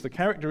The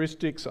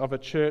characteristics of a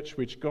church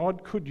which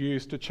God could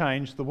use to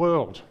change the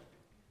world.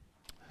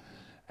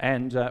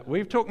 And we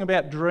were talking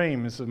about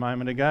dreams a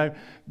moment ago.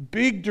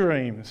 Big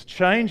dreams,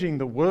 changing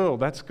the world,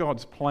 that's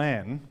God's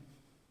plan.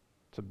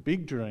 It's a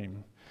big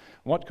dream.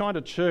 What kind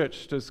of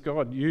church does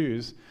God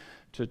use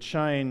to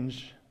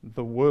change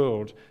the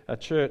world? A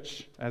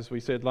church, as we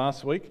said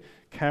last week,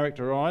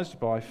 characterised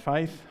by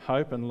faith,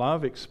 hope and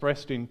love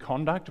expressed in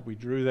conduct. We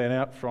drew that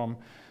out from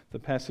the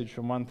passage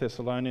from 1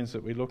 Thessalonians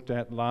that we looked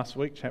at last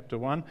week, chapter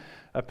 1.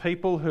 A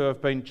people who have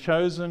been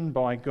chosen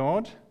by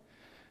God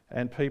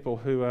and people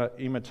who are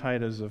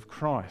imitators of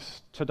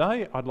Christ.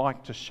 Today I'd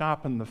like to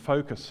sharpen the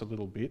focus a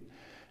little bit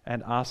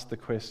and ask the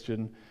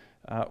question,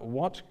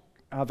 what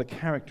are the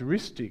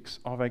characteristics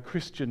of a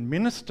Christian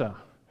minister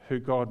who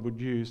God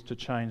would use to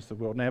change the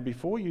world? Now,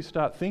 before you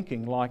start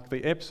thinking like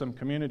the Epsom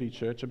Community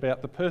Church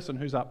about the person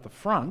who's up the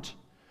front,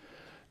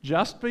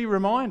 just be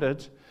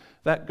reminded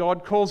that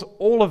God calls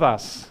all of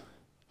us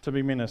to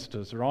be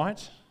ministers,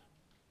 right?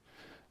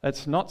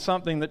 It's not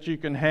something that you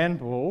can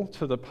handball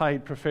to the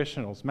paid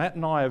professionals. Matt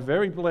and I are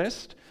very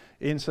blessed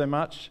in so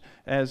much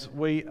as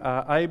we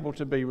are able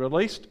to be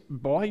released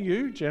by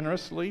you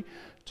generously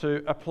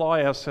to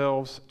apply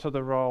ourselves to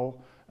the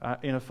role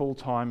in a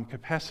full-time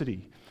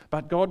capacity.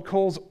 But God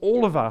calls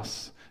all of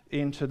us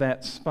into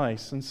that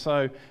space. And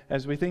so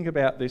as we think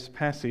about this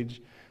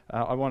passage,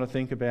 I want to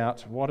think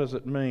about what does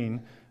it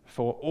mean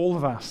for all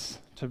of us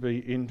to be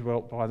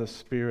indwelt by the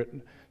Spirit,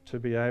 to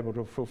be able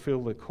to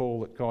fulfill the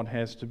call that God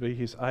has to be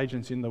His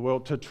agents in the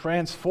world, to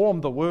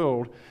transform the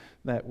world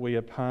that we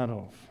are part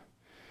of.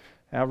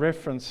 Our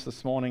reference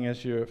this morning,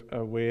 as you're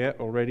aware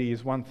already,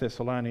 is 1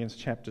 Thessalonians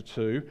chapter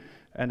 2,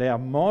 and our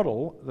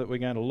model that we're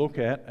going to look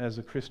at as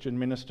a Christian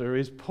minister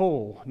is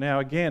Paul. Now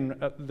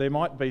again, there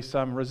might be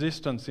some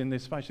resistance in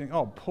this space. You think,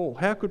 oh, Paul,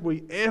 how could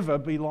we ever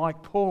be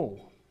like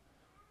Paul?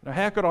 Now,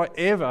 how could I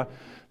ever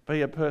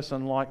be a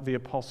person like the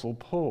Apostle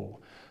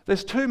Paul?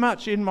 There's too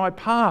much in my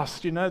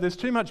past, there's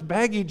too much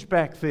baggage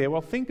back there.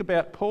 Well, think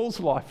about Paul's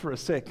life for a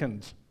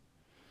second.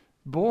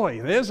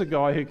 Boy, there's a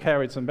guy who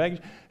carried some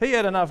baggage. He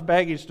had enough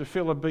baggage to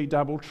fill a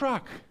B-double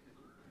truck.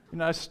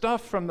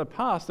 Stuff from the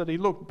past that he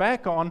looked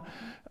back on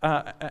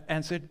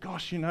and said,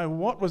 gosh,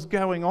 what was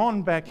going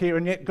on back here?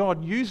 And yet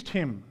God used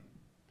him.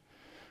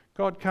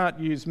 God can't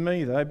use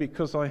me, though,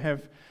 because I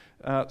have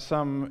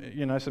some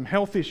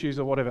health issues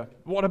or whatever.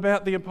 What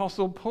about the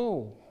Apostle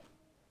Paul?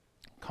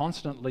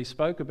 Constantly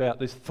spoke about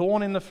this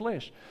thorn in the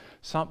flesh,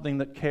 something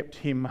that kept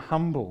him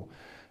humble.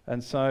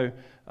 And so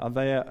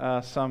there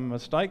are some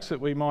mistakes that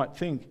we might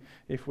think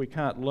if we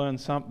can't learn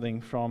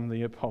something from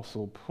the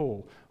Apostle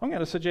Paul. I'm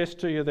going to suggest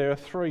to you there are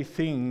three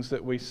things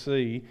that we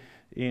see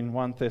in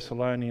 1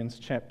 Thessalonians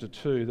chapter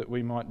 2 that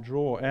we might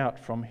draw out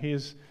from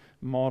his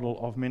model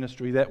of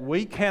ministry that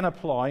we can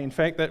apply, in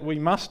fact that we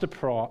must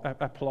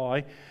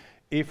apply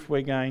if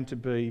we're going to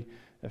be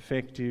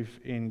effective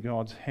in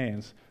God's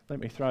hands. Let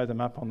me throw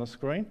them up on the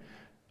screen.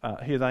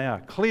 Here they are.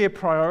 Clear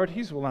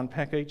priorities. We'll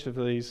unpack each of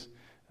these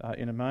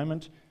in a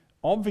moment.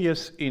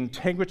 Obvious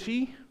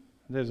integrity.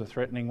 There's a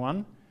threatening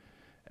one.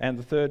 And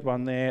the third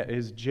one there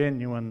is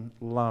genuine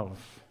love.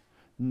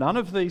 None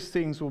of these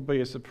things will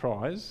be a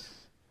surprise.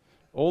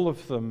 All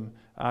of them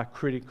are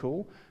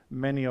critical.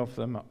 Many of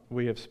them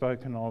we have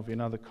spoken of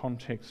in other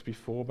contexts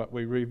before, but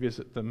we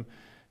revisit them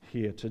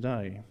here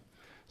today.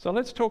 So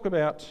let's talk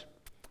about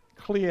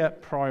clear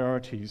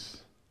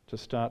priorities to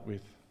start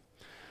with.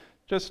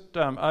 Just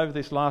over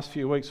this last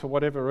few weeks, for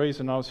whatever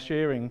reason, I was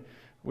sharing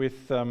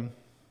with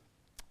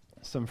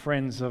some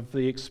friends of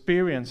the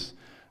experience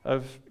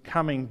of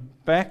coming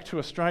back to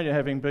Australia,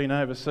 having been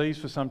overseas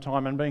for some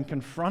time and being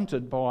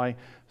confronted by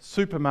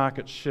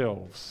supermarket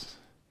shelves.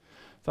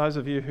 Those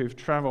of you who've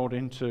travelled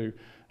into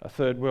a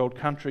third world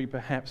country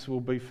perhaps will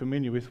be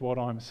familiar with what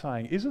I'm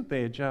saying. Isn't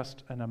there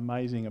just an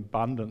amazing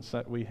abundance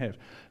that we have?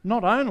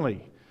 Not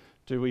only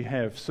do we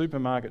have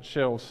supermarket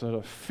shelves that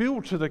are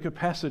filled to the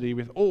capacity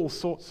with all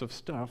sorts of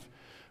stuff,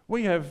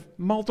 we have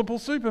multiple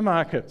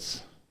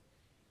supermarkets.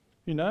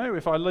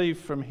 If I leave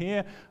from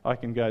here, I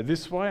can go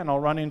this way and I'll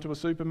run into a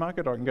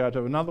supermarket. I can go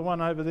to another one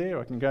over there.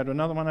 I can go to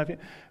another one over here.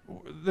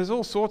 There's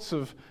all sorts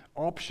of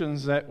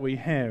options that we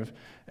have.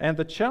 And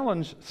the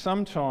challenge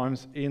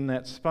sometimes in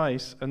that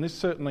space, and this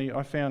certainly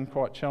I found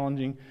quite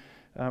challenging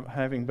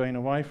having been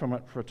away from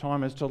it for a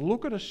time, is to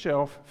look at a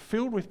shelf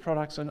filled with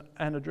products and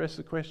address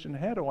the question,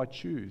 how do I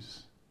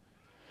choose?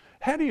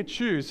 How do you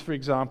choose, for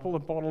example, a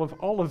bottle of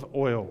olive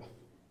oil?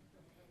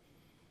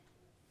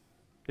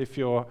 If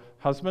your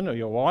husband or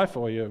your wife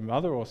or your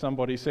mother or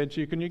somebody said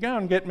to you, can you go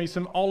and get me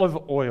some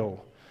olive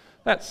oil?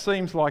 That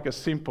seems like a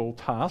simple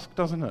task,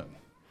 doesn't it?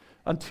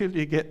 Until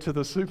you get to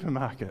the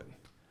supermarket.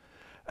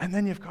 And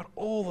then you've got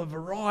all the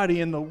variety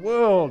in the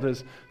world.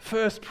 There's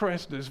first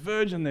press, there's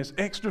virgin, there's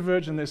extra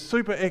virgin, there's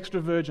super extra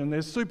virgin,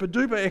 there's super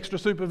duper extra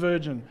super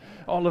virgin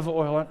olive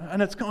oil.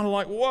 And it's kind of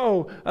like,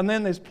 whoa. And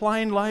then there's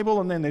plain label,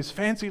 and then there's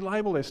fancy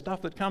label. There's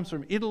stuff that comes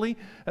from Italy,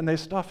 and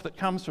there's stuff that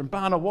comes from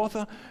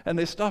Barnawatha, and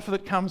there's stuff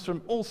that comes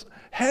from all.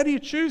 How do you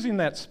choose in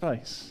that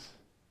space?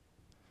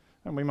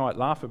 And we might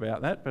laugh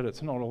about that, but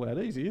it's not all that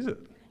easy, is it?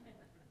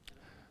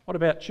 What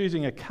about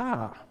choosing a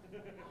car?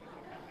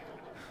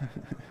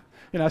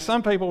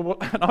 Some people,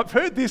 and I've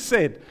heard this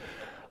said,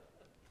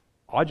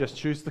 I just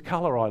choose the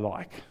colour I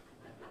like.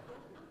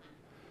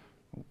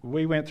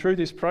 We went through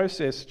this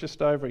process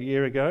just over a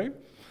year ago,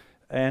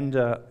 and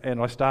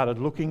I started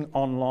looking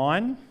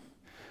online,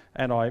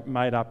 and I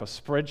made up a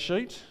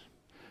spreadsheet,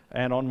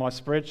 and on my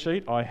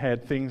spreadsheet I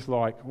had things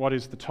like, what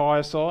is the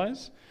tyre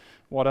size,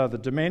 what are the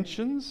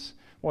dimensions,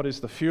 what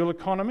is the fuel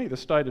economy, the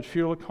stated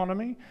fuel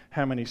economy,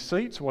 how many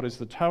seats, what is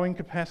the towing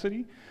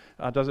capacity,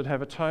 does it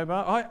have a tow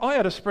bar? I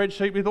had a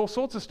spreadsheet with all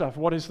sorts of stuff.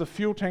 What is the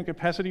fuel tank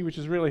capacity, which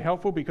is really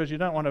helpful because you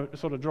don't want to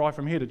sort of drive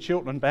from here to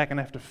Chiltern and back and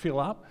have to fill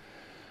up.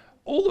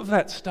 All of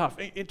that stuff,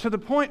 to the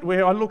point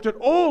where I looked at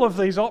all of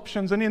these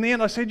options, and in the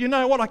end I said, you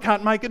know what, I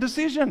can't make a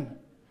decision.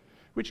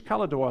 Which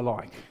colour do I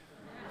like?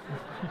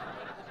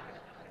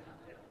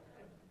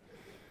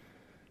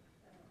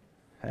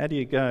 How do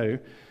you go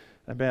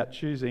about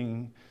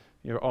choosing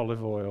your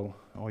olive oil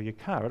or your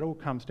car? It all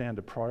comes down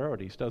to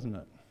priorities, doesn't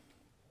it?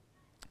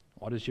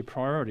 What is your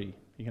priority?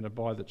 Are you going to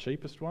buy the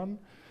cheapest one?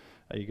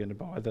 Are you going to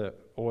buy the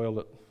oil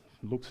that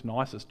looks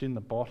nicest in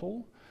the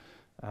bottle?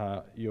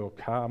 Your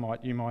car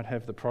you might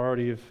have the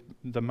priority of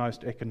the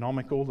most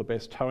economical, the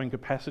best towing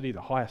capacity,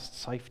 the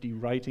highest safety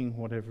rating,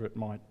 whatever it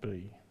might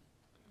be.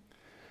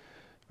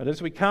 But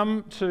as we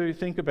come to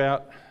think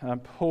about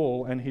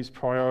Paul and his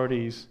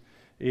priorities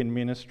in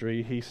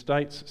ministry, he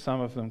states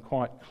some of them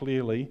quite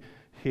clearly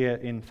here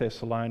in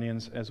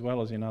Thessalonians as well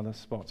as in other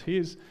spots.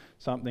 Here's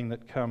something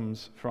that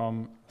comes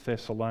from 1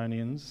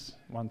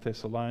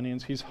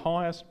 Thessalonians. His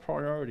highest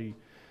priority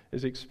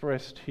is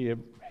expressed here.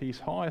 His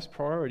highest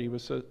priority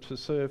was to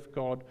serve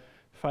God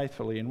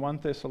faithfully. In 1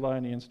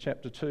 Thessalonians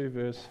chapter 2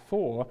 verse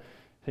 4,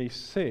 he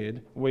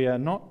said, "We are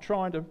not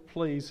trying to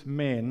please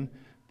men,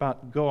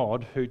 but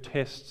God who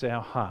tests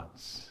our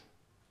hearts."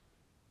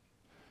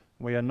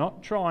 We are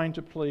not trying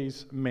to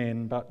please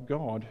men, but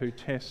God who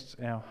tests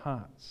our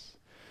hearts.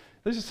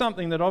 This is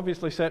something that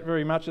obviously sat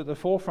very much at the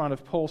forefront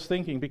of Paul's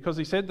thinking, because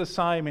he said the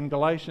same in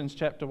Galatians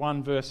chapter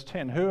 1 verse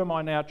 10. Who am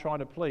I now trying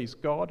to please,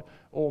 God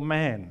or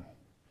man?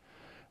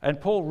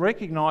 And Paul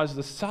recognised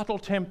the subtle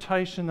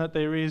temptation that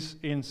there is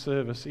in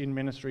service, in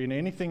ministry, in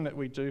anything that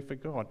we do for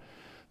God,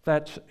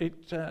 that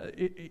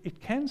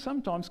it can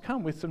sometimes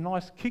come with some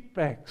nice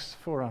kickbacks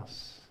for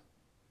us.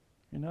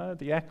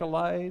 The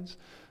accolades,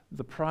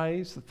 the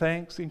praise, the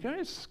thanks.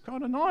 It's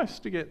kind of nice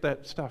to get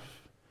that stuff.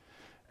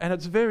 And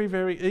it's very,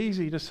 very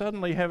easy to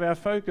suddenly have our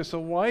focus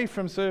away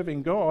from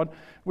serving God,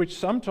 which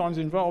sometimes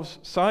involves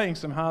saying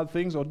some hard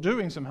things or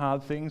doing some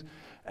hard things,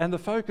 and the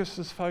focus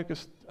is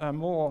focused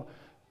more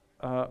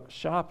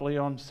sharply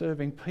on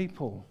serving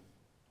people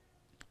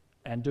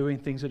and doing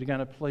things that are going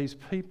to please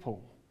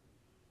people.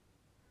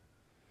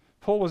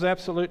 Paul was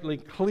absolutely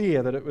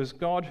clear that it was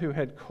God who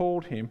had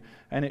called him,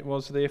 and it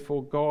was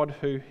therefore God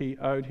who he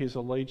owed his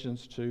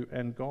allegiance to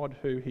and God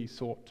who he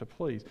sought to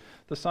please.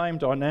 The same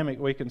dynamic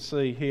we can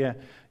see here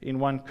in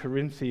 1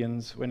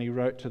 Corinthians when he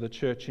wrote to the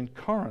church in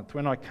Corinth.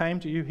 When I came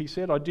to you, he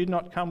said, I did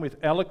not come with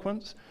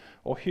eloquence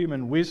or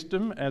human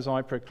wisdom as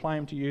I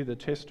proclaimed to you the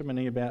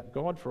testimony about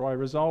God, for I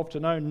resolved to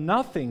know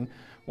nothing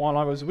while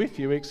I was with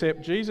you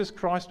except Jesus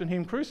Christ and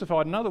him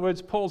crucified. In other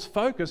words, Paul's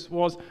focus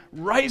was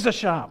razor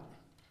sharp.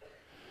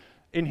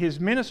 In his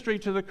ministry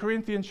to the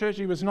Corinthian church,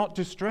 he was not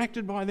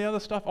distracted by the other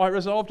stuff. I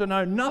resolved to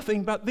know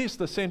nothing but this,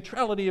 the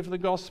centrality of the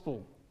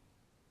gospel.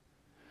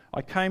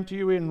 I came to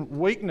you in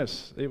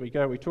weakness. There we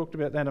go, we talked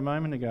about that a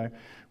moment ago.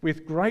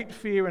 With great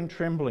fear and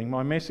trembling,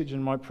 my message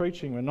and my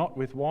preaching were not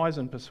with wise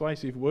and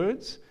persuasive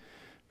words,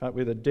 but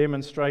with a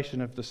demonstration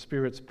of the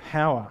Spirit's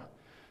power,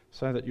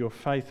 so that your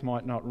faith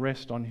might not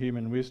rest on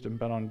human wisdom,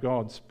 but on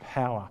God's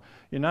power.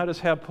 You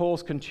notice how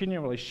Paul's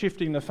continually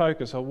shifting the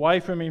focus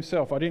away from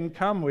himself. I didn't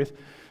come with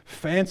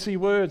fancy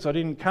words. I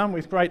didn't come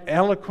with great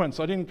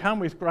eloquence. I didn't come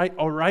with great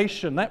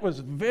oration. That was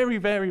very,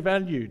 very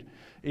valued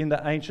in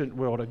the ancient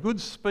world. A good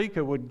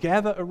speaker would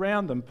gather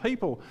around them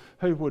people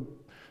who would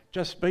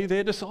just be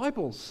their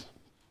disciples.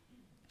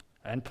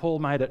 And Paul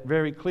made it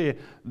very clear,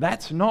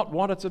 that's not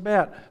what it's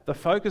about. The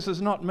focus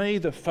is not me,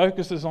 the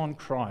focus is on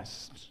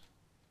Christ.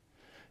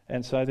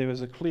 And so there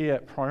was a clear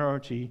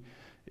priority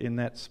in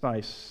that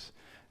space.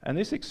 And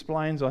this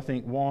explains, I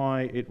think,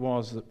 why it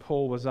was that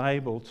Paul was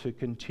able to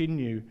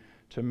continue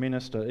to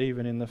minister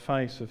even in the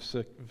face of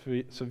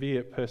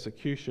severe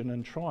persecution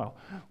and trial.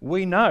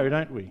 We know,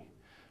 don't we,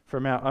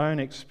 from our own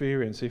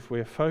experience, if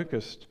we're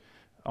focused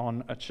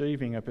on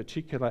achieving a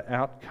particular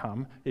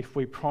outcome, if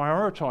we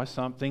prioritise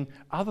something,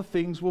 other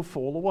things will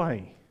fall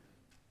away.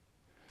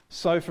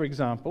 So, for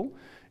example,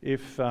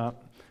 if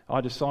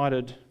I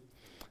decided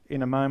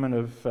in a moment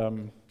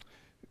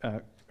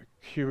of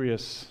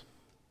curious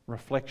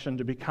reflection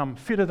to become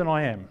fitter than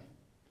I am,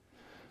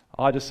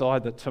 I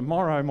decide that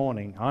tomorrow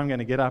morning I'm going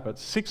to get up at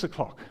 6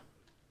 o'clock.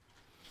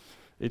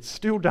 It's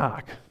still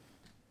dark.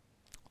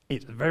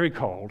 It's very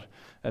cold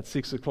at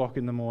 6 o'clock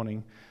in the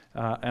morning.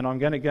 And I'm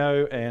going to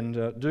go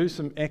and do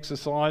some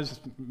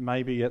exercise,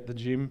 maybe at the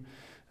gym,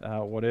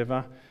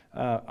 whatever.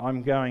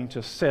 I'm going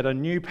to set a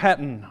new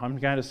pattern. I'm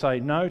going to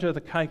say no to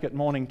the cake at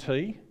morning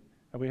tea.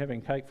 Are we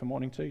having cake for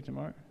morning tea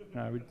tomorrow?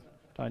 No, we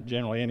don't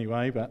generally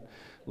anyway, but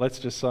let's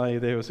just say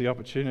there was the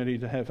opportunity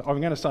to have...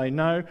 I'm going to say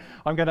no.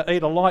 I'm going to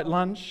eat a light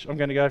lunch. I'm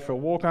going to go for a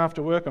walk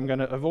after work. I'm going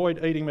to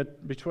avoid eating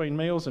between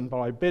meals, and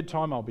by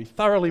bedtime I'll be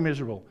thoroughly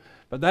miserable.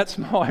 But that's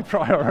my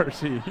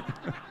priority.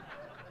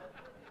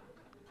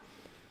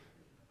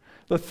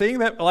 The thing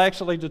that will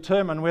actually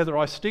determine whether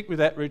I stick with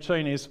that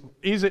routine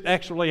is it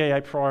actually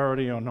a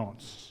priority or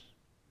not?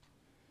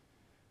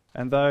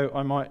 And though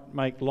I might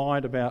make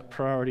light about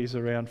priorities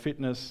around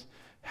fitness,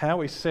 how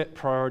we set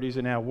priorities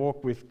in our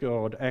walk with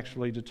God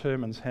actually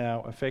determines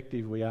how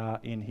effective we are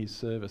in His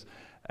service.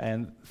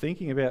 And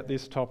thinking about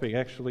this topic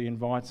actually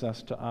invites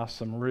us to ask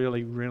some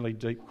really, really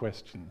deep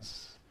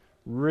questions.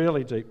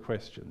 Really deep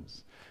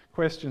questions.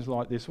 Questions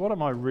like this: what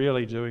am I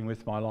really doing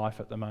with my life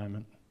at the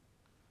moment?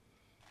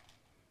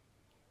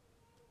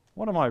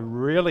 What am I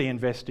really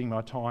investing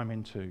my time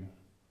into?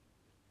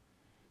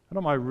 What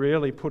am I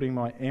really putting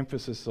my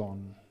emphasis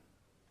on?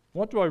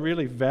 What do I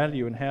really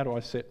value, and how do I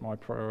set my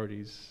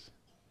priorities?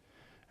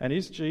 And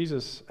is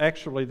Jesus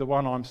actually the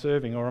one I'm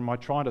serving, or am I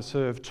trying to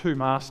serve two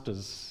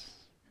masters?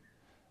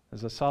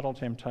 There's a subtle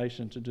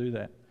temptation to do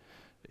that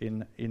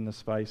in the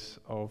space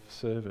of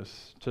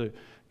service, to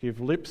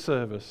give lip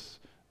service,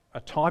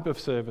 a type of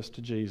service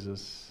to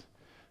Jesus,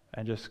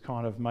 and just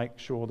kind of make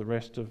sure the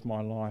rest of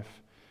my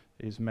life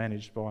is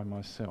managed by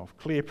myself.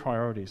 Clear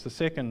priorities. The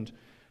second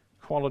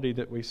quality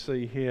that we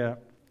see here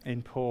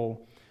in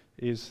Paul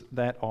is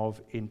that of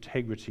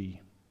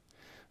integrity.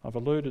 I've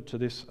alluded to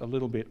this a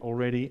little bit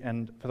already,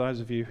 and for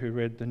those of you who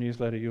read the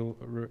newsletter, you'll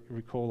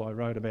recall I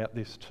wrote about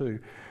this too.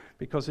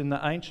 Because in the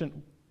ancient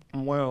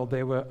world,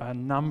 there were a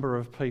number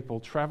of people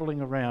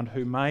travelling around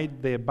who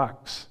made their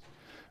bucks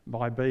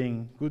by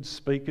being good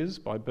speakers,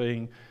 by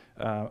being,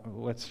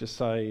 let's just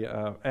say,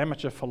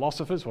 amateur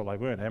philosophers. Well, they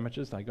weren't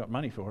amateurs, they got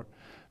money for it.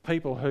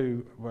 People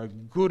who were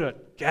good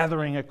at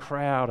gathering a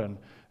crowd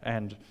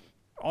and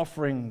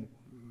offering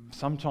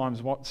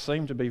sometimes what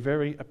seemed to be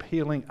very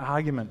appealing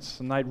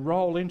arguments, and they'd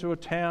roll into a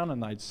town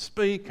and they'd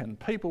speak, and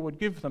people would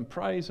give them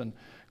praise and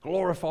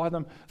glorify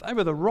them. They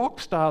were the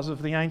rock stars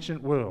of the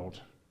ancient world.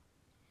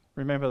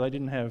 Remember, they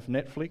didn't have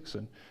Netflix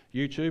and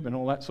YouTube and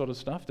all that sort of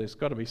stuff. There's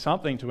got to be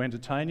something to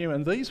entertain you,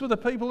 and these were the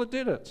people that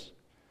did it.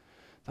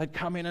 They'd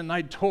come in and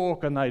they'd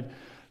talk and they'd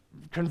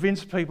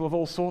convince people of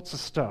all sorts of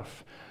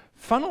stuff.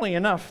 Funnily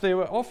enough, there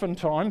were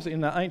oftentimes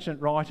in the ancient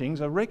writings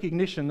a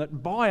recognition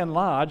that by and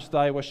large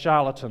they were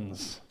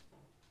charlatans.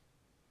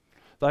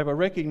 They were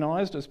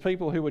recognised as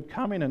people who would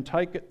come in and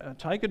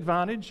take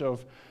advantage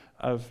of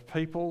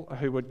people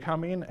who would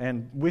come in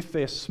and with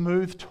their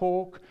smooth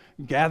talk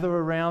gather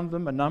around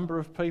them a number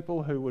of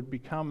people who would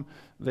become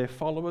their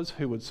followers,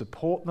 who would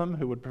support them,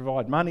 who would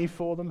provide money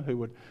for them, who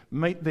would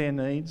meet their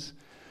needs.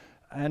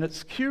 And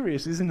it's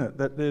curious, isn't it,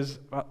 that there's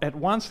at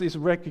once this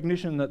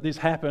recognition that this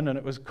happened and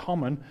it was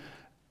common,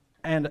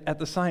 and at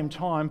the same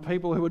time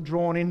people who are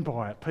drawn in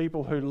by it,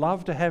 people who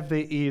love to have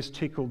their ears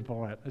tickled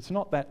by it. It's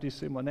not that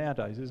dissimilar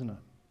nowadays, isn't it?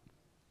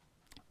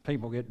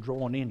 People get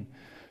drawn in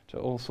to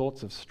all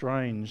sorts of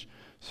strange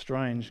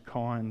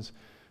kinds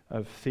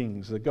of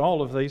things. The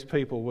goal of these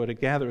people were to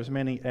gather as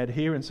many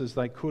adherents as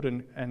they could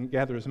and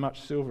gather as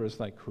much silver as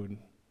they could.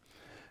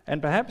 And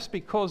perhaps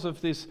because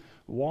of this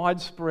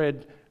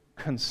widespread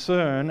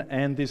concern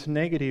and this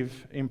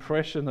negative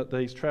impression that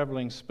these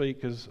travelling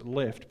speakers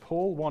left,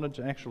 Paul wanted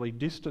to actually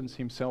distance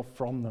himself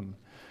from them,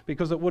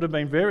 because it would have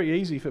been very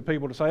easy for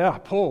people to say,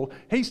 Paul,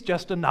 he's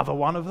just another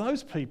one of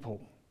those people.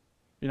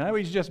 You know,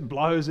 he just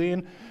blows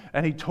in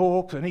and he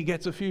talks and he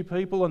gets a few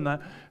people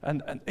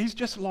and he's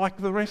just like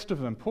the rest of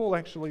them. Paul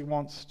actually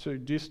wants to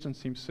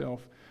distance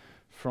himself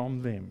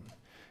from them.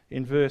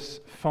 In verse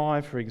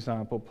 5, for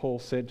example, Paul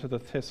said to the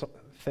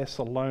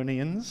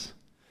Thessalonians,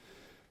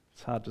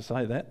 it's hard to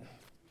say that,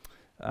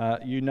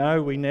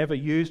 we never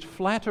used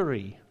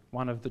flattery,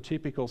 one of the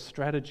typical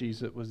strategies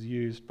that was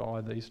used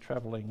by these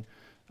travelling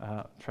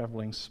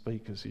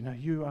speakers. You know,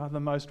 you are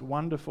the most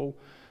wonderful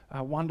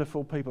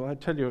people. I'll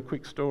tell you a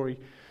quick story.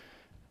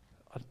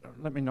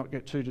 Let me not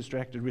get too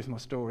distracted with my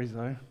stories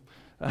though.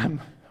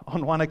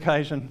 On one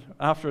occasion,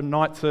 after a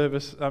night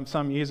service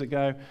some years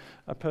ago,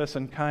 a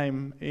person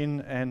came in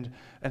and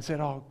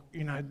said,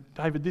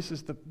 David, this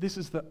is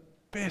the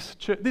best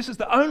church. This is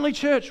the only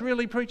church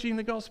really preaching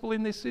the gospel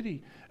in this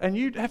city, and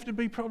you'd have to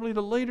be probably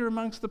the leader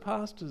amongst the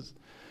pastors.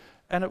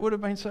 And it would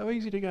have been so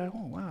easy to go,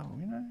 oh wow,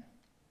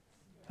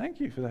 thank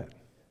you for that.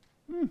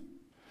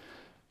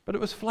 But it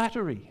was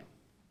flattery.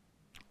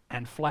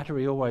 And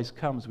flattery always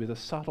comes with a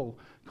subtle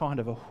kind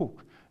of a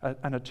hook,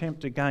 an attempt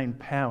to gain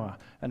power,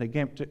 an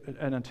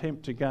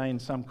attempt to gain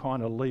some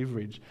kind of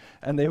leverage.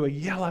 And there were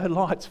yellow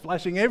lights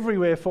flashing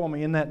everywhere for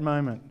me in that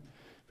moment,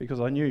 because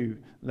I knew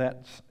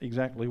that's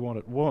exactly what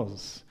it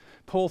was.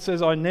 Paul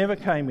says, I never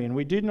came in.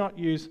 We did not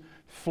use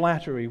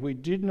flattery. We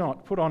did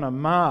not put on a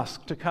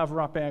mask to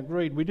cover up our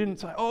greed. We didn't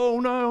say, oh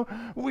no,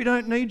 we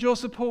don't need your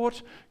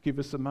support. Give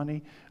us the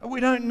money. We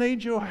don't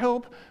need your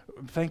help.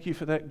 Thank you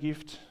for that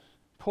gift.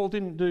 Paul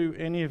didn't do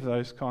any of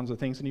those kinds of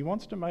things, and he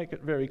wants to make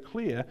it very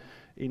clear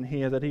in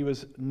here that he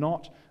was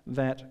not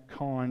that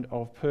kind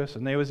of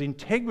person. There was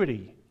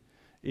integrity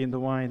in the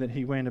way that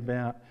he went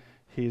about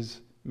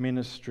his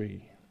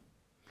ministry.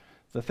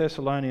 The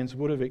Thessalonians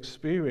would have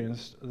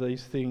experienced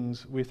these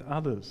things with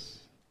others.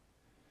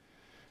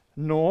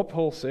 Nor,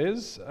 Paul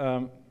says,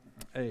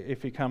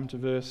 if you come to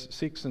verse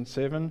 6 and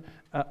 7,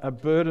 a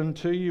burden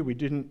to you. We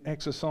didn't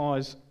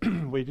exercise,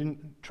 we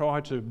didn't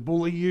try to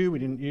bully you, we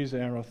didn't use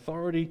our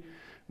authority,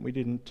 we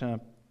didn't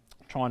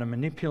try to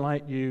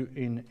manipulate you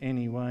in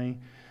any way.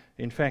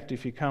 In fact,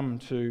 if you come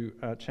to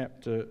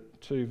chapter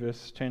 2,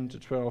 verse 10 to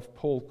 12,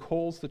 Paul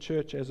calls the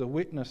church as a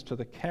witness to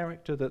the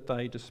character that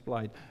they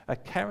displayed, a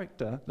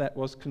character that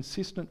was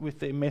consistent with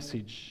their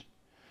message.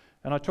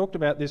 And I talked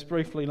about this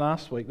briefly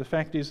last week. The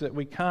fact is that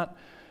we can't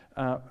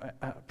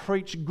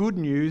preach good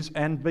news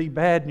and be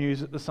bad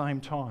news at the same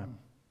time.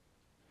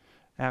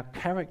 Our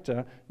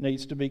character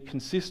needs to be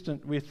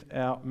consistent with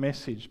our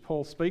message.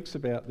 Paul speaks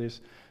about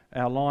this.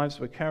 Our lives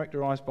were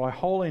characterised by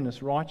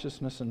holiness,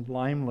 righteousness and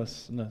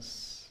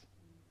blamelessness.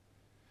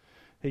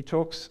 He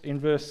talks in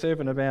verse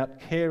 7 about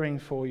caring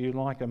for you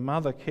like a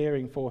mother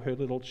caring for her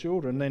little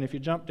children. Then if you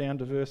jump down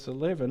to verse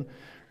 11,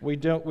 we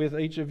dealt with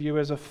each of you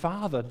as a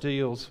father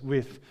deals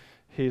with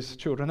his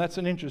children. That's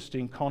an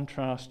interesting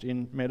contrast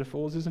in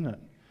metaphors, isn't it?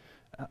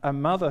 A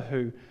mother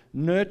who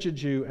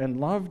nurtured you and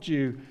loved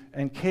you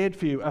and cared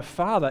for you. A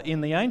father, in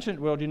the ancient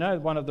world, you know,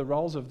 one of the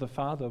roles of the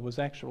father was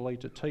actually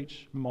to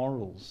teach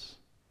morals,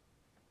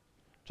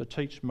 to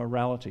teach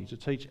morality, to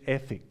teach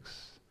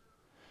ethics.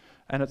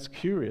 And it's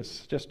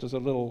curious, just as a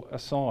little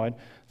aside,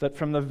 that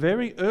from the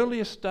very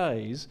earliest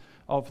days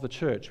of the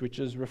church, which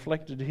is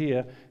reflected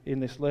here in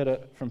this letter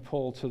from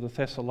Paul to the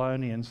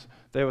Thessalonians,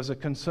 there was a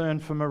concern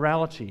for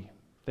morality.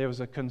 There was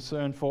a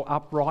concern for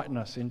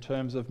uprightness in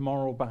terms of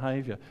moral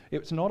behaviour.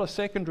 It's not a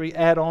secondary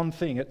add-on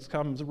thing. It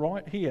comes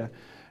right here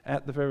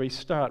at the very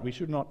start. We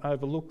should not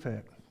overlook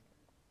that.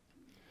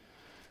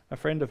 A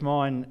friend of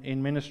mine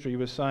in ministry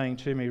was saying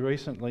to me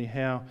recently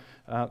how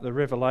the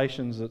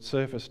revelations that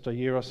surfaced a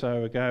year or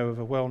so ago of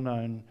a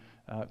well-known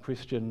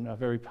Christian, a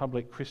very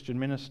public Christian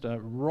minister,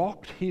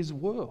 rocked his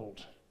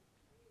world.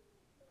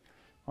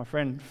 My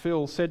friend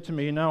Phil said to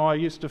me, you know, I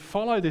used to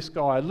follow this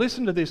guy, I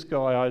listened to this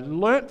guy, I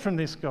learnt from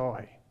this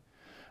guy.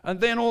 And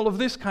then all of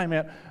this came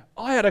out.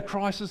 I had a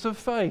crisis of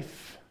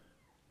faith,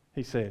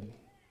 he said.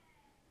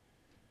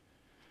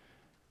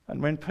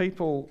 And when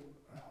people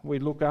we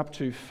look up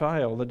to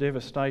fail, the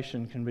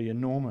devastation can be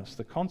enormous.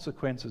 The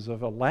consequences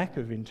of a lack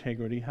of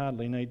integrity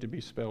hardly need to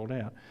be spelled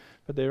out.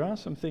 But there are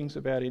some things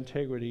about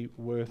integrity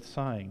worth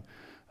saying.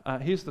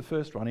 Here's the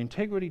first one.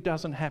 Integrity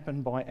doesn't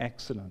happen by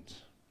accident.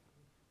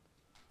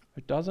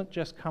 It doesn't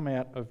just come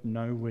out of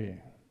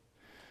nowhere.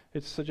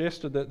 It's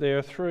suggested that there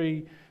are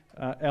three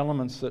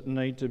elements that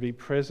need to be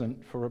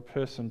present for a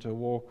person to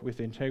walk with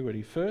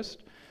integrity.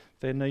 First,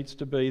 there needs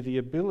to be the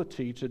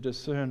ability to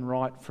discern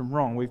right from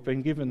wrong. We've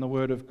been given the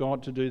Word of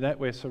God to do that.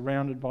 We're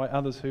surrounded by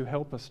others who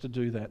help us to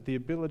do that. The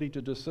ability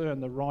to discern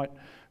the right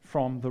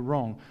from the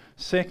wrong.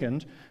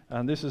 Second,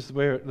 and this is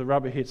where the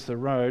rubber hits the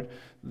road,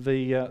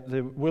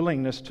 the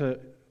willingness to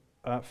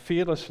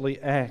fearlessly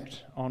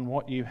act on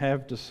what you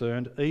have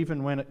discerned,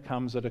 even when it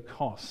comes at a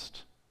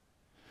cost.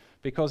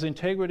 Because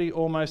integrity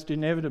almost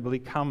inevitably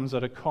comes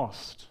at a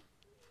cost.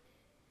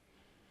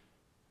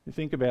 You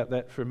think about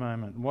that for a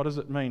moment. What does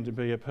it mean to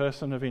be a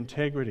person of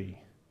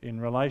integrity in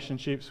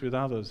relationships with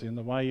others, in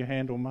the way you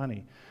handle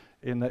money,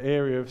 in the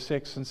area of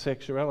sex and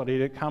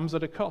sexuality? It comes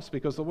at a cost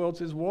because the world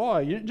says,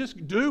 why? You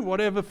just do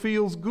whatever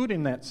feels good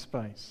in that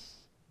space.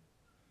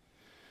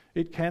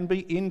 It can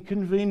be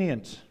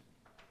inconvenient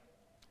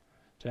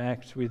to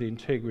act with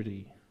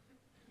integrity.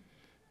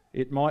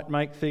 It might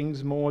make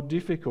things more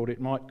difficult. It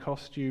might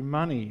cost you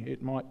money.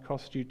 It might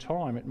cost you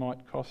time. It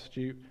might cost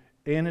you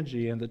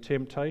energy, and the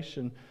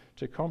temptation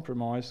to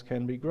compromise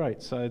can be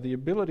great. So the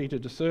ability to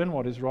discern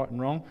what is right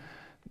and wrong,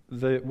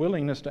 the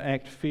willingness to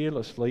act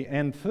fearlessly,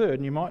 and third,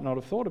 and you might not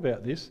have thought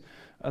about this,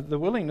 the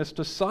willingness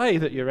to say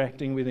that you're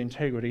acting with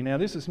integrity. Now,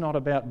 this is not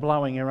about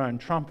blowing your own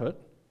trumpet.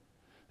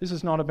 This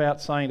is not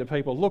about saying to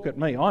people, look at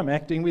me, I'm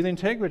acting with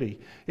integrity.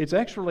 It's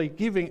actually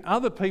giving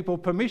other people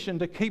permission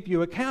to keep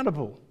you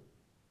accountable.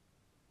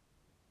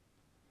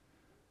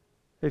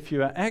 If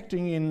you are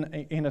acting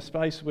in a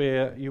space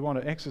where you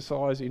want to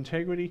exercise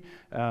integrity,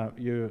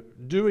 you're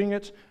doing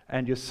it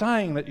and you're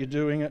saying that you're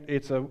doing it,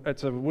 it's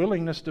a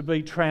willingness to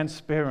be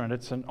transparent.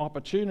 It's an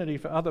opportunity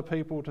for other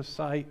people to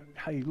say,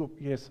 hey, look,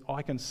 yes,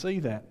 I can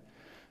see that.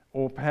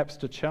 Or perhaps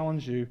to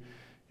challenge you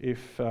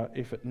if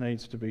it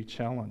needs to be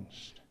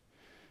challenged.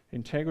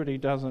 Integrity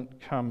doesn't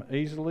come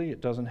easily.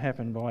 It doesn't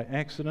happen by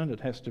accident.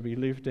 It has to be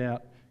lived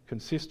out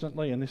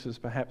consistently, and this is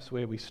perhaps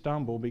where we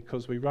stumble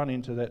because we run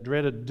into that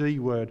dreaded D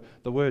word,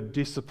 the word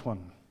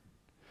discipline.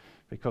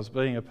 Because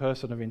being a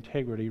person of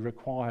integrity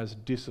requires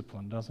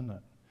discipline, doesn't it?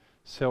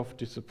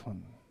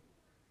 Self-discipline.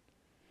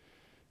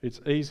 It's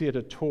easier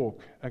to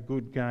talk a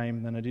good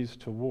game than it is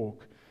to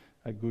walk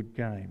a good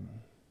game.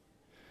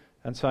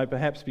 And so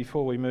perhaps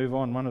before we move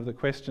on, one of the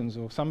questions,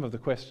 or some of the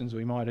questions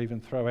we might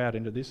even throw out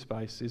into this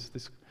space is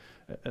this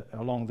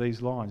along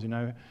these lines. You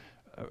know,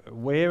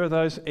 Where are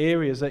those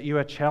areas that you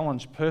are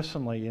challenged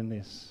personally in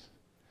this?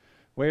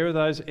 Where are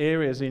those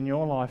areas in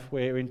your life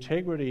where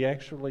integrity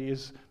actually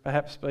is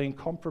perhaps being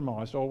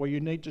compromised, or where you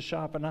need to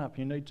sharpen up,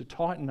 you need to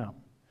tighten up,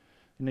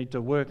 you need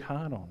to work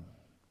hard on?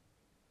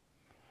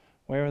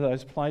 Where are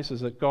those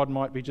places that God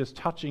might be just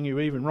touching you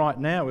even right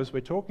now as we're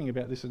talking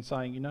about this and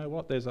saying, you know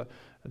what, there's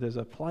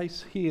a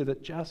place here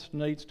that just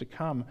needs to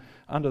come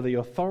under the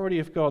authority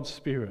of God's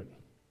Spirit?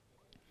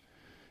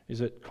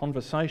 Is it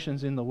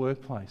conversations in the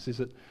workplace? Is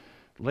it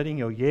letting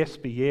your yes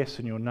be yes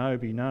and your no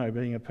be no,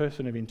 being a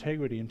person of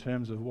integrity in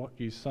terms of what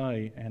you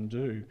say and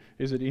do?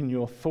 Is it in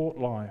your thought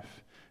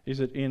life? Is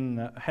it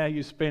in how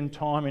you spend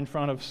time in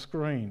front of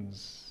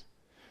screens?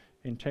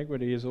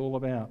 Integrity is all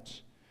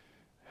about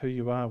who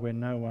you are when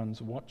no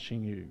one's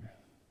watching you.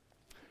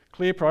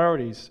 Clear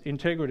priorities.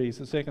 Integrity is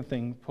the second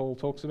thing Paul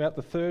talks about.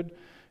 The third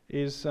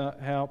is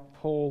how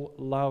Paul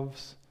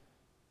loves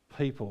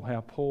people,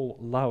 how Paul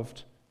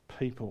loved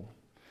people.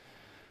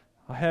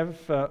 I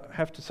have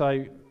to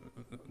say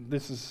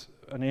this is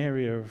an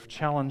area of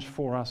challenge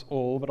for us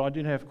all, but I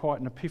did have quite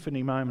an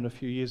epiphany moment a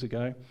few years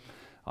ago.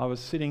 I was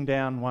sitting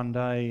down one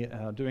day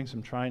doing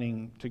some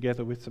training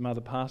together with some other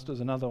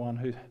pastors, another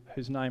one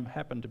whose name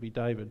happened to be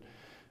David,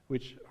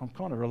 which I'm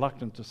kind of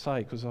reluctant to say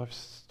because I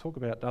talk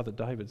about other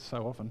Davids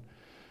so often.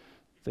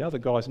 The other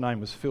guy's name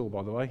was Phil,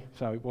 by the way,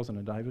 so it wasn't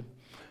a David.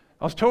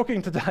 I was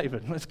talking to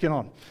David, let's get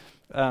on,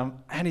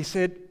 and he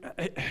said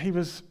he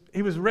was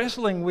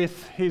wrestling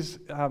with his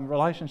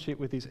relationship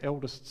with his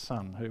eldest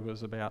son, who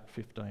was about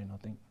 15, I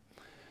think.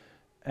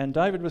 And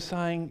David was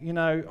saying, you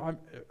know,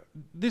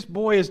 this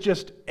boy is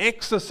just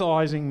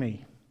exercising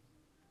me.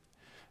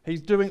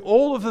 He's doing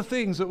all of the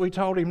things that we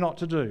told him not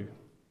to do.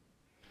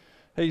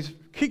 He's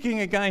kicking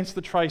against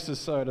the traces,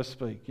 so to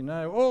speak. You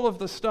know, all of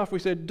the stuff we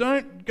said,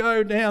 don't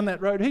go down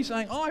that road. He's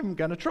saying, I'm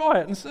going to try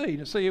it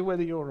and see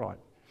whether you're right.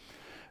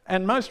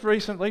 And most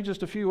recently,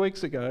 just a few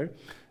weeks ago,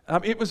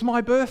 it was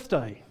my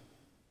birthday.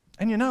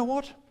 And you know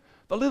what?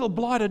 The little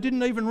blighter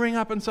didn't even ring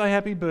up and say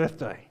happy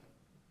birthday.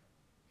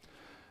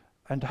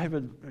 And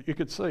David, you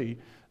could see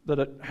that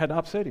it had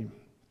upset him.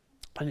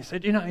 And he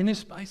said, you know, in this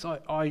space,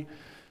 I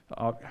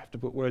have to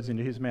put words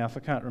into his mouth. I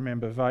can't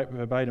remember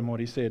verbatim what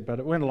he said, but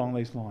it went along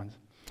these lines.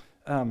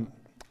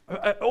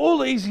 All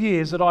these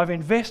years that I've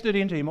invested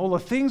into him, all the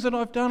things that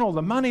I've done, all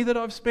the money that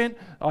I've spent,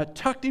 I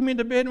tucked him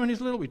into bed when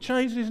he's little, we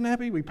changed his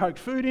nappy, we poked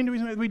food into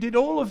his mouth, we did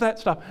all of that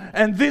stuff.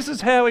 And this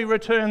is how he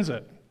returns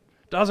it.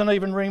 Doesn't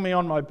even ring me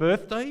on my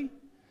birthday.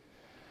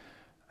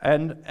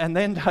 And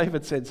then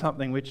David said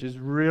something which is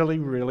really,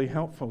 really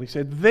helpful. He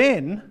said,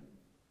 then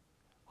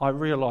I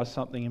realised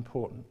something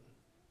important.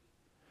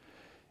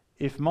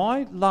 If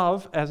my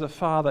love as a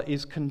father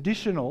is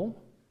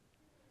conditional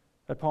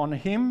upon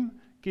him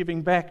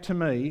giving back to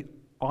me,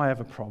 I have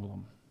a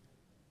problem.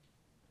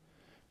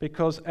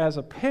 Because as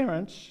a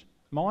parent,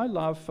 my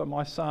love for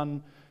my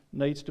son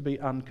needs to be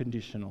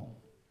unconditional.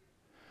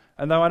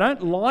 And though I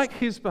don't like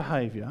his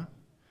behaviour,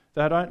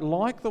 though I don't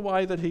like the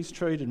way that he's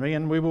treated me,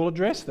 and we will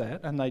address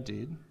that, and they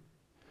did,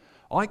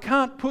 I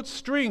can't put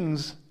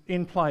strings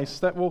in place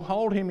that will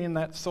hold him in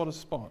that sort of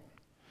spot.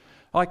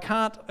 I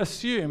can't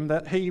assume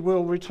that he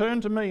will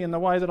return to me in the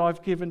way that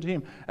I've given to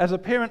him. As a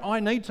parent, I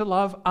need to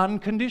love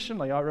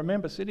unconditionally. I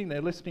remember sitting there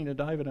listening to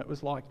David, and it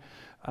was like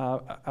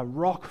a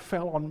rock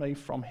fell on me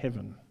from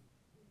heaven.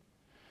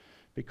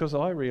 Because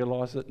I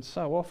realised that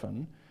so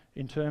often,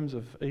 in terms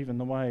of even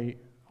the way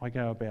I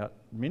go about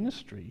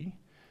ministry,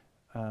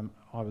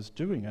 I was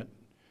doing it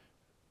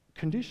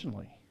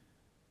conditionally.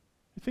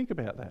 You think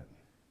about that.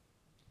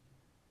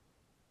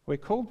 We're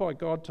called by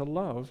God to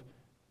love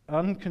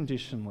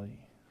unconditionally.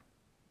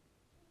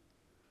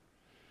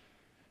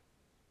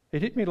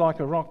 It hit me like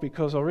a rock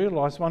because I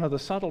realised one of the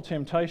subtle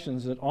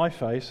temptations that I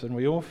face and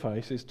we all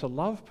face is to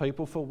love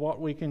people for what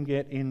we can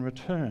get in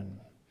return.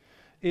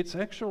 It's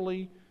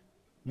actually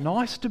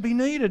nice to be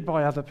needed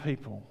by other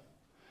people.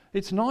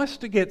 It's nice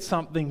to get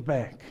something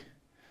back.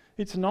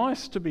 It's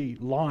nice to be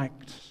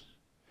liked.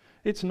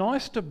 It's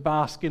nice to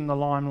bask in the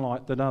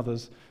limelight that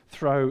others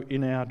throw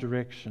in our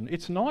direction.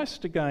 It's nice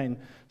to gain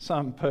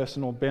some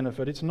personal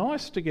benefit. It's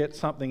nice to get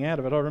something out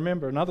of it. I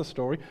remember another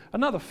story,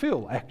 another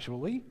Phil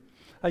actually,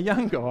 a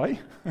young guy,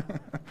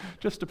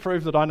 just to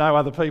prove that I know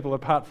other people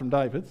apart from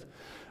David's.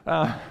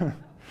 I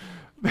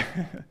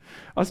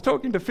was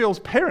talking to Phil's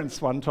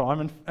parents one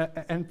time,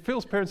 and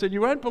Phil's parents said,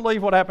 "You won't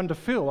believe what happened to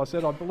Phil." I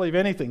said, "I believe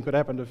anything could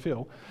happen to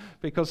Phil,"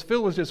 because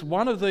Phil was just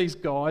one of these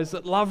guys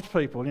that loved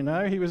people. You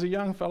know, he was a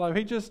young fellow.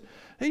 He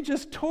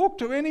just talked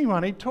to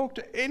anyone. He'd talk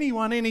to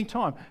anyone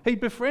anytime. He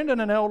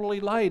befriended an elderly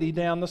lady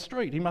down the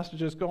street. He must have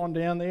just gone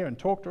down there and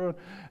talked to her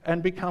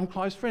and become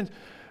close friends.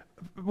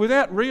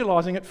 Without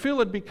realising it, Phil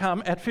had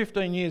become, at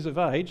 15 years of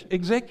age,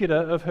 executor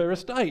of her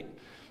estate.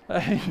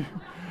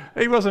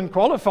 He wasn't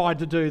qualified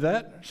to do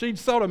that. She'd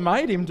sort of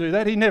made him do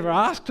that. He never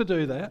asked to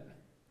do that.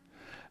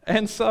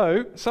 And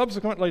so,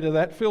 subsequently to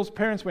that, Phil's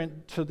parents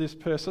went to this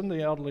person,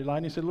 the elderly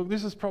lady, and said, "Look,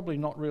 this is probably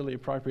not really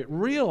appropriate."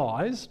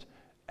 Realised,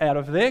 out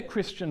of their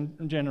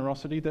Christian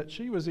generosity, that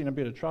she was in a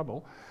bit of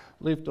trouble,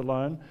 lived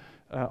alone,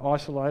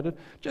 isolated,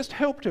 just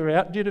helped her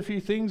out, did a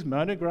few things,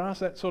 mowed her grass,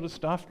 that sort of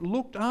stuff,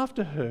 looked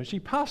after her. She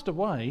passed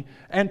away,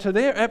 and to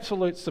their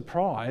absolute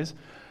surprise,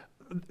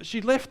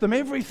 she left them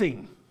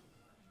everything.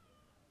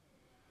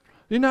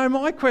 You know,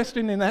 my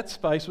question in that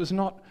space was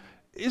not,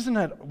 isn't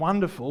it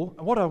wonderful?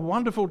 What a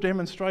wonderful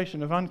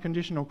demonstration of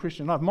unconditional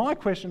Christian love. My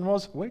question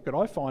was, where could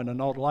I find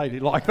an old lady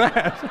like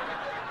that?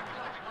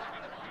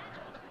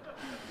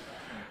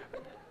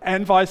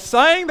 And by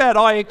saying that,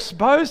 I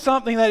expose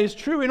something that is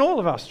true in all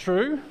of us,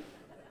 true?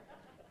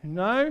 You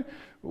know,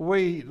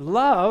 we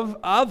love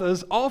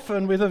others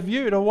often with a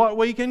view to what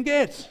we can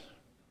get.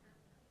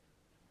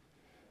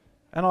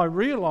 And I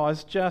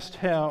realised just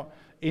how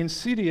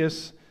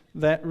insidious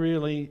that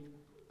really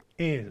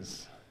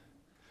is.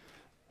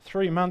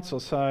 3 months or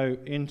so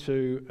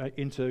into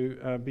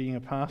being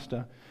a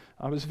pastor,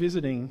 I was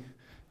visiting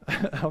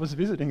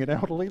an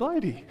elderly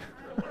lady.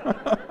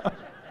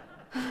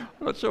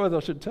 I'm not sure whether I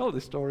should tell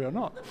this story or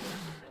not.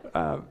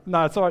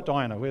 No, it's all right,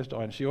 Diana. Where's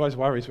Diana? She always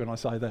worries when I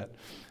say that.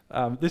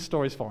 This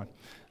story's fine.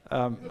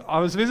 I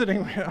was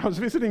visiting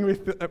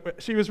with.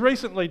 She was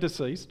recently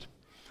deceased,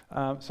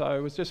 so I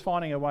was just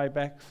finding her way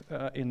back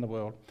in the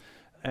world,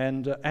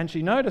 and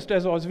she noticed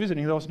as I was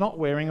visiting that I was not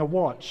wearing a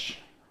watch.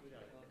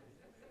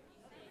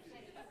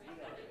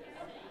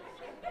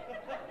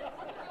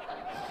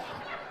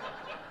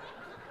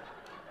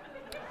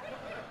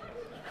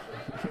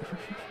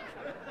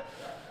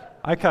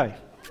 Okay.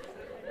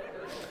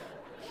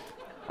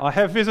 I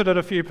have visited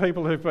a few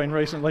people who've been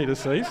recently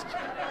deceased.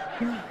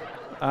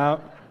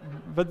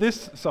 But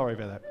sorry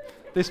about that.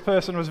 This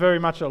person was very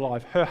much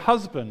alive. Her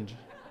husband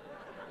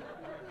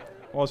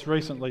was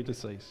recently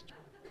deceased.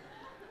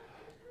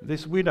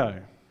 This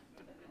widow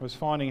was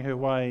finding her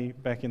way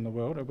back in the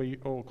world. Are we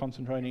all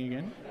concentrating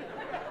again?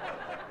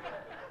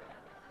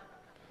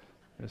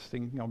 Just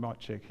thinking I might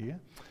check here.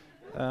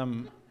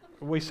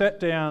 We sat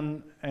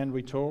down and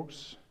we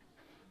talked.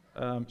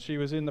 She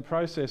was in the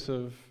process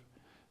of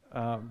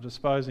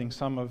disposing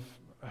some of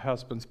her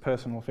husband's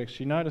personal effects.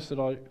 She noticed that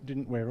I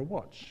didn't wear a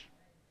watch.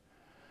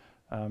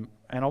 And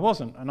I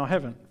wasn't, and I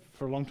haven't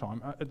for a long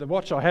time. The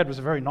watch I had was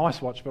a very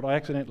nice watch, but I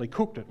accidentally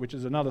cooked it, which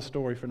is another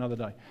story for another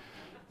day.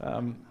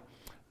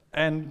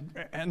 And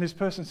this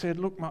person said,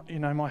 look,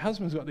 my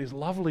husband's got this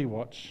lovely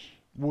watch.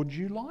 Would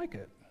you like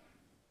it?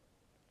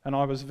 And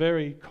I was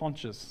very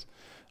conscious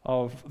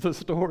of the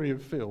story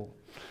of Phil.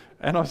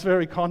 And I was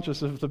very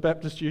conscious of the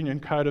Baptist Union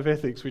Code of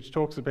Ethics, which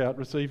talks about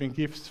receiving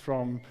gifts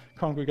from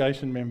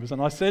congregation members.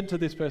 And I said to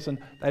this person,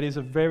 that is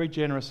a very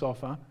generous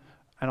offer,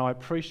 and I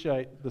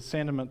appreciate the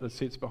sentiment that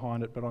sits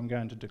behind it, but I'm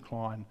going to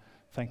decline.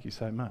 Thank you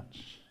so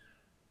much.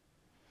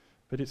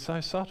 But it's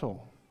so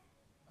subtle.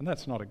 And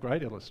that's not a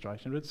great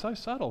illustration, but it's so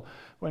subtle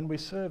when we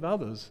serve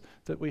others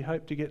that we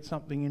hope to get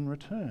something in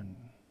return.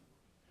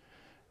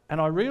 And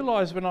I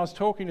realised when I was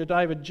talking to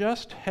David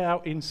just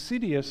how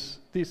insidious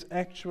this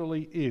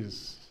actually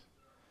is.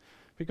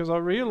 Because I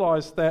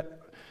realised that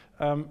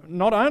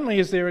not only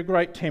is there a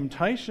great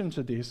temptation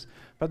to this,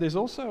 but there's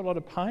also a lot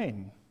of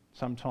pain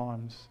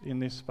sometimes in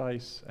this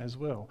space as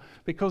well.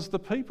 Because the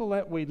people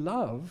that we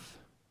love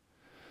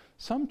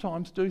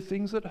sometimes do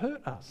things that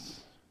hurt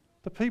us.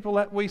 The people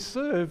that we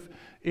serve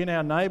in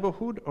our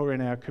neighbourhood or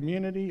in our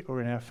community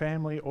or in our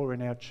family or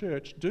in our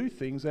church do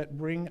things that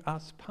bring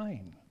us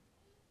pain.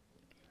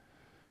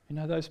 You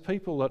know, those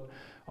people that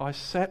I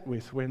sat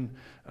with when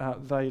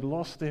they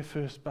lost their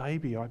first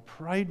baby, I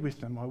prayed with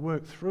them, I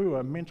worked through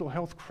a mental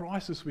health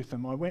crisis with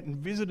them, I went and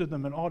visited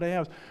them at odd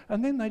hours,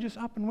 and then they just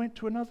up and went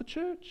to another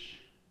church.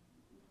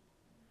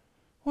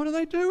 What are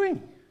they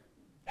doing?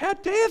 How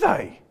dare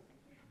they?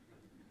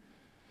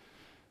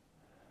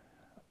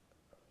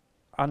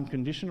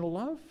 Unconditional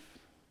love?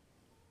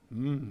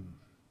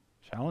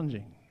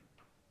 Challenging.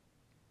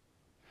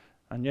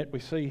 And yet we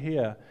see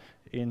here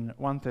in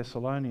 1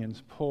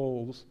 Thessalonians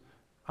Paul's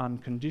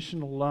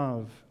unconditional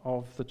love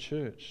of the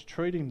church,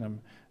 treating them,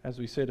 as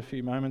we said a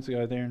few moments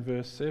ago there in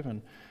verse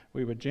 7,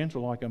 we were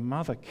gentle like a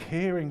mother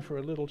caring for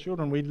her little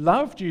children. We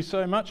loved you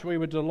so much we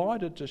were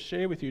delighted to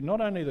share with you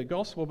not only the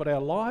gospel but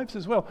our lives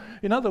as well.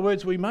 In other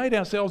words, we made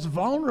ourselves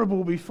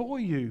vulnerable before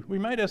you. We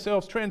made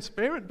ourselves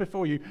transparent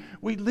before you.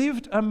 We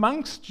lived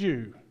amongst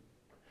you.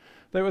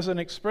 There was an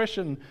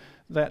expression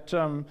that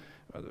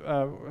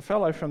a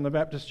fellow from the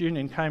Baptist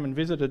Union came and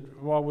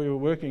visited while we were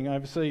working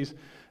overseas,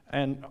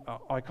 and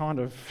I kind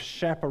of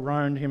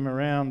chaperoned him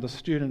around the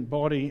student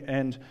body,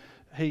 and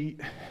he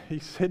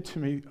said to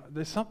me,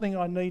 there's something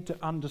I need to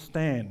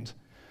understand.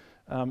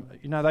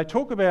 They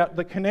talk about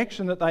the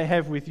connection that they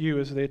have with you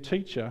as their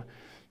teacher,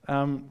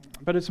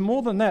 but it's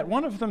more than that.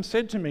 One of them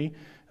said to me,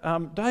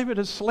 David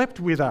has slept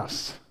with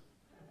us.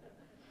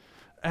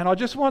 And I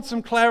just want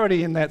some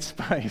clarity in that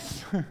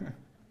space.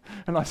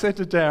 And I said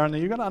to Darren,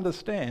 you've got to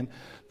understand,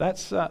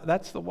 that's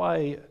the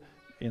way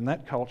in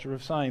that culture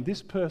of saying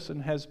this person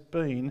has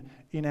been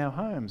in our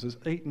homes, has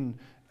eaten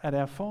at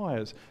our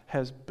fires,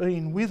 has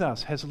been with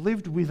us, has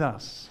lived with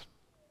us,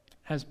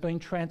 has been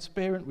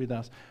transparent with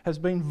us, has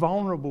been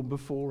vulnerable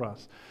before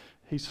us.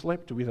 He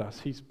slept with us.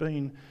 He's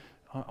been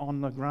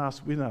on the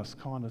grass with us,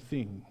 kind of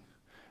thing.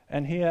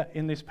 And here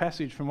in this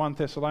passage from 1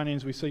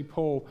 Thessalonians, we see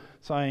Paul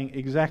saying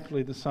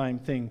exactly the same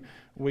thing.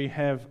 We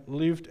have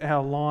lived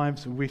our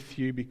lives with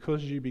you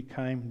because you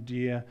became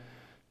dear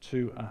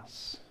to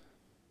us.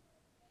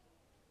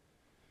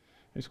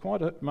 It's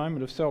quite a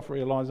moment of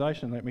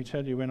self-realisation, let me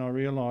tell you, when I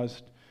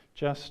realised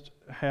just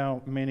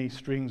how many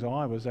strings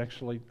I was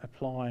actually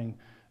applying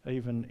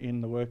even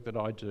in the work that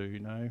I do,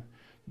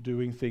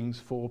 doing things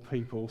for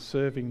people,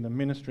 serving them,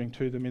 ministering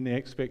to them in the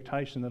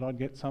expectation that I'd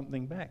get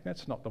something back.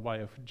 That's not the way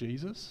of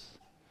Jesus.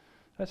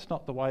 That's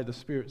not the way the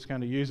Spirit's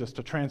going to use us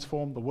to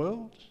transform the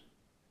world.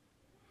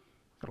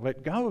 Got to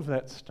let go of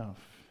that stuff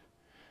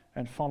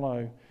and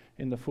follow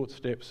in the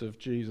footsteps of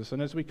Jesus.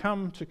 And as we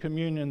come to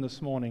communion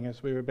this morning,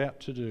 as we're about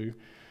to do,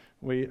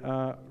 we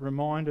are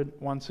reminded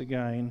once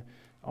again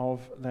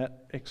of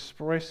that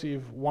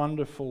expressive,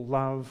 wonderful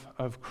love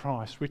of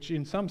Christ, which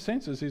in some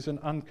senses is an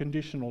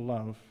unconditional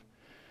love.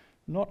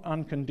 Not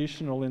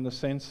unconditional in the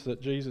sense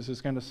that Jesus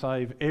is going to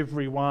save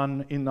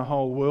everyone in the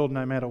whole world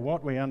no matter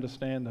what. We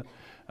understand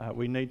that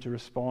we need to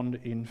respond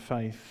in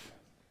faith.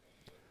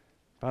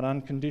 But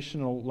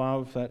unconditional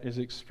love that is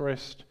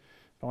expressed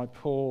by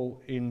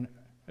Paul in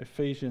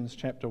Ephesians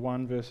chapter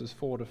 1 verses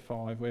 4 to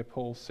 5, where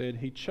Paul said,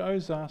 "He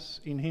chose us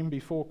in him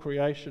before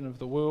creation of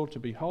the world to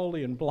be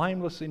holy and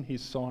blameless in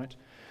his sight.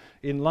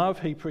 In love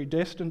he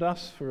predestined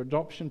us for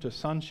adoption to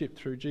sonship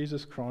through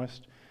Jesus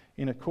Christ,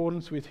 in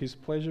accordance with his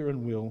pleasure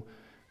and will,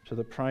 to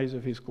the praise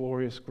of his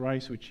glorious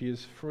grace, which he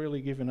has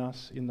freely given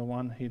us in the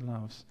one he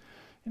loves."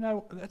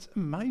 That's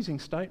an amazing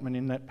statement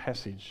in that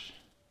passage.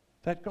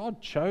 That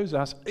God chose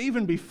us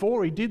even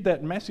before he did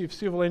that massive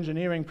civil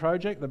engineering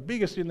project, the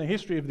biggest in the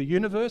history of the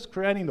universe,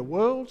 creating the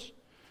world.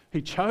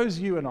 He chose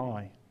you and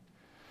I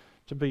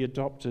to be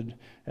adopted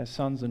as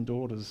sons and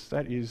daughters.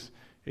 That is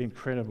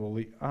incredible,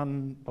 the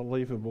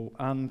unbelievable,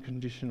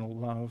 unconditional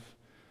love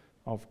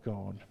of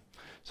God.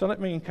 So let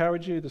me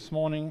encourage you this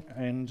morning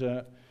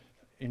and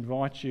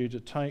invite you to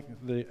take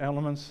the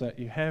elements that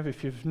you have.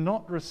 If you've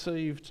not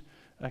received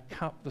a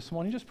cup this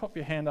morning, just pop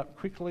your hand up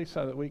quickly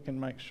so that we can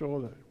make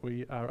sure that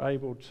we are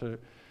able to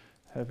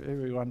have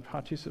everyone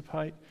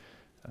participate.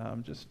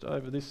 Just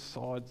over this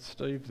side,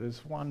 Steve,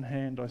 there's one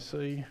hand I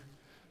see.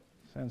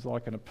 Sounds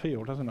like an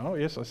appeal, doesn't it? Oh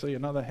yes, I see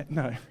another hand.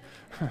 No.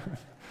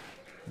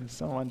 There's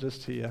someone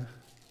just here.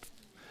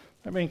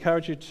 Let me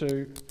encourage you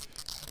to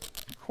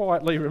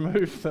quietly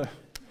remove the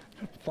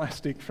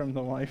plastic from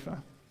the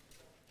wafer.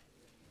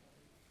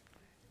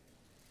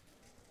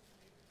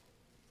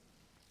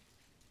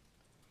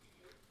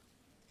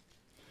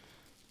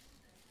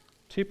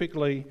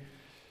 Typically,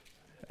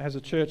 as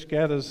a church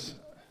gathers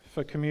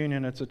for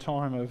communion, it's a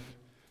time of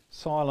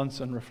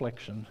silence and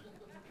reflection.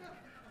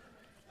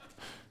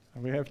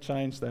 And we have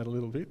changed that a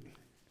little bit.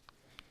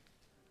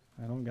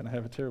 And I'm going to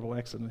have a terrible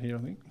accident here,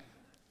 I think.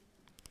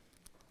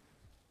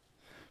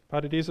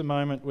 But it is a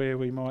moment where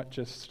we might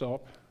just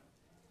stop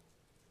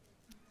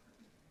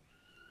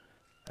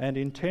and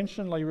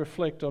intentionally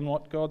reflect on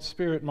what God's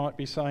Spirit might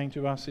be saying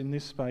to us in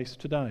this space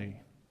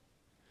today.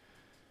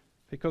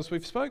 Because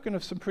we've spoken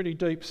of some pretty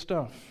deep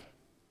stuff.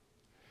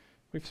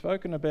 We've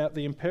spoken about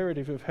the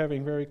imperative of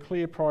having very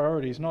clear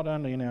priorities, not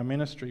only in our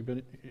ministry,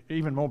 but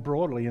even more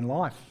broadly in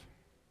life.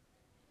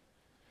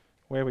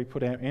 Where we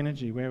put our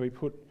energy, where we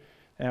put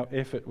our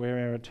effort, where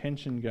our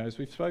attention goes.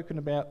 We've spoken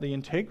about the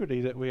integrity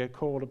that we are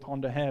called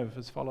upon to have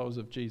as followers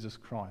of Jesus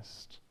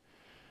Christ.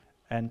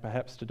 And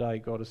perhaps today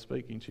God is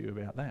speaking to you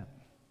about that.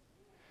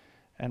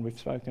 And we've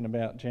spoken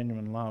about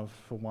genuine love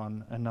for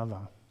one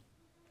another.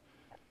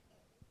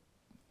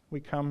 We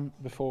come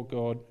before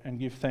God and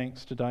give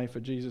thanks today for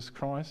Jesus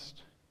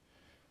Christ,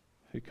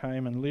 who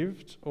came and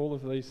lived all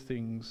of these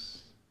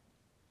things.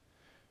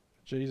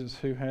 Jesus,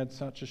 who had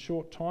such a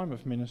short time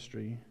of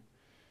ministry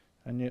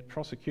and yet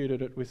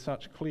prosecuted it with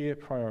such clear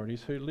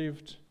priorities, who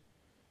lived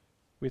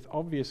with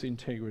obvious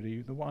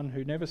integrity, the one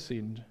who never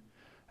sinned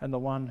and the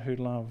one who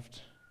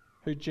loved,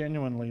 who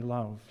genuinely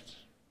loved.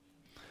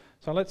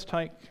 So let's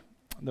take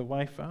the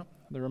wafer,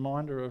 the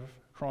reminder of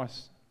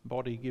Christ's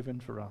body given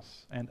for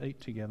us, and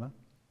eat together.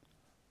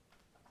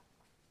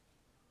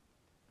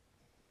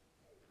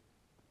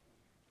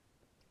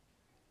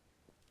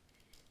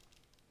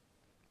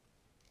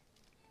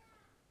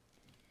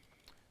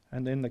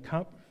 And then the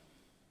cup,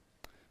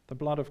 the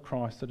blood of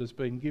Christ that has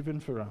been given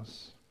for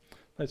us.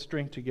 Let's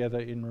drink together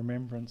in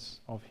remembrance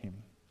of him.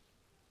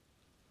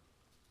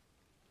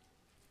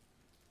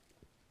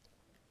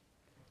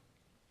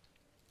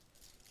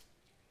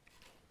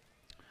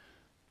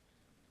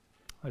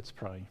 Let's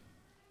pray.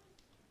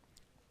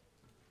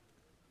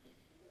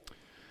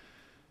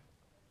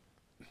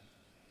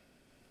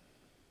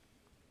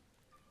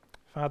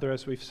 Father,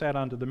 as we've sat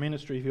under the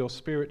ministry of your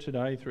Spirit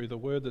today through the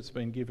word that's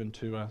been given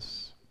to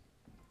us,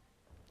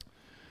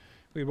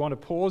 we want to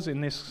pause in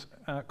this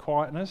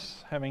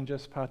quietness, having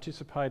just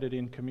participated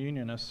in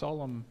communion, a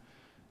solemn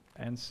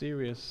and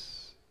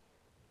serious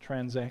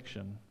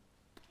transaction,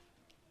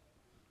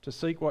 to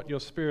seek what your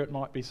Spirit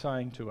might be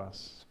saying to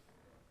us.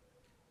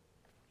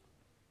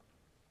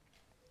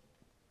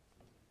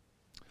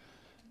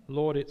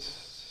 Lord, it's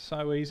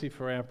so easy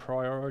for our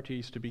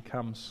priorities to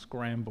become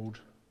scrambled.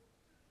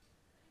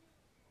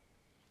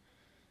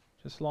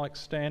 Just like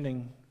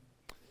standing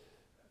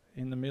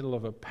in the middle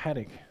of a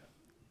paddock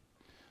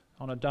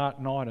on a dark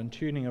night and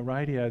tuning a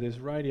radio. There's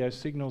radio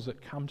signals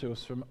that come to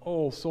us from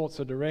all sorts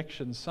of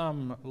directions,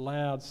 some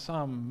loud,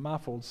 some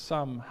muffled,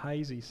 some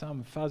hazy,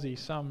 some fuzzy,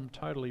 some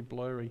totally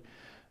blurry.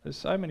 There's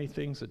so many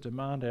things that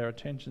demand our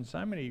attention,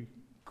 so many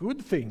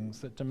good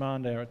things that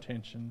demand our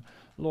attention.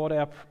 Lord,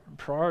 our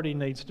priority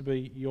needs to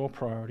be your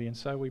priority, and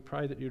so we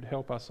pray that you'd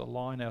help us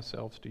align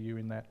ourselves to you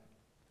in that.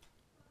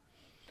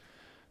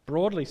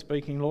 Broadly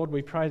speaking, Lord,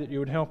 we pray that you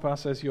would help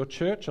us as your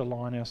church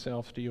align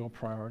ourselves to your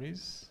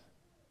priorities.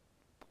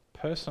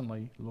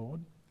 Personally,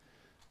 Lord,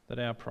 that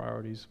our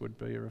priorities would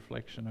be a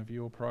reflection of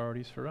your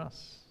priorities for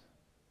us.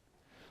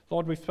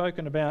 Lord, we've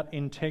spoken about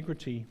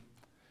integrity,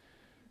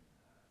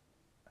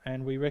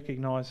 and we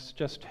recognise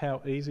just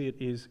how easy it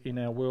is in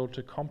our world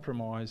to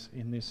compromise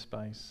in this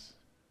space.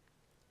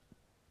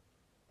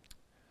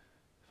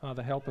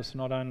 Father, help us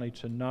not only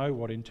to know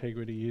what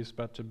integrity is,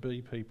 but to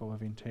be people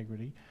of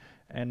integrity.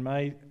 And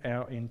may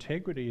our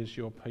integrity as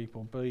your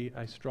people be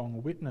a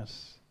strong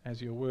witness,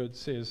 as your word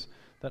says,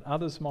 that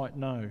others might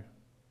know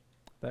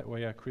that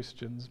we are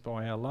Christians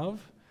by our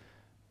love,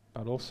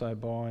 but also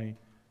by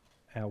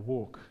our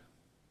walk.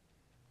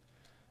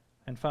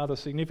 And Father,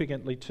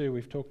 significantly too,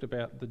 we've talked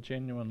about the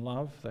genuine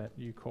love that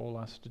you call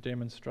us to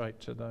demonstrate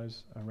to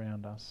those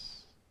around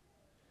us.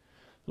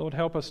 Lord,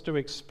 help us to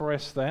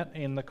express that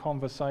in the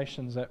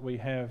conversations that we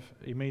have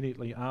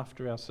immediately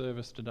after our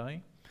service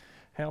today.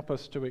 Help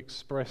us to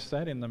express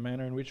that in the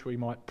manner in which we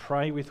might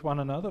pray with one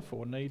another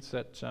for needs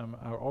that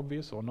are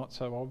obvious or not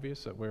so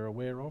obvious, that we're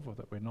aware of or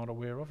that we're not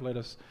aware of. Let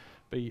us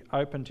be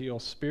open to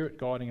your Spirit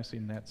guiding us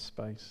in that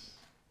space.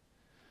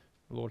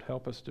 Lord,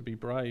 help us to be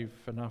brave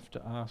enough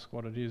to ask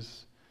what it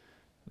is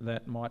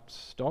that might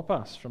stop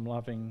us from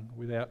loving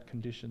without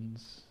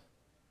conditions,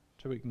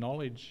 to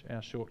acknowledge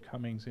our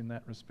shortcomings in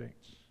that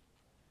respect.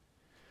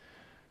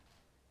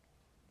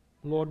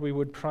 Lord, we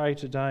would pray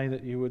today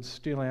that you would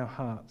still our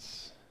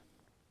hearts.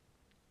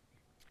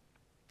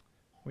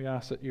 We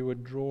ask that you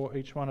would draw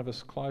each one of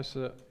us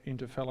closer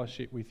into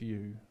fellowship with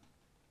you.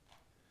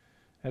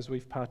 As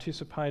we've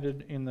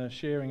participated in the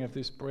sharing of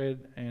this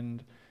bread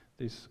and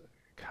this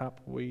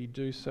cup, we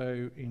do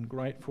so in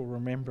grateful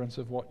remembrance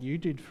of what you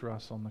did for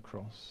us on the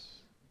cross.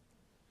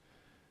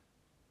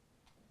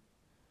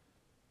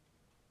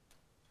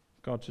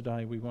 God,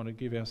 today we want to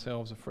give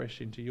ourselves afresh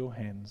into your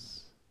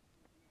hands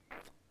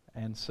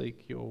and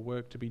seek your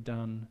work to be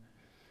done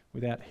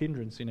without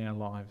hindrance in our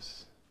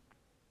lives.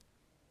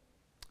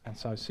 And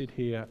so sit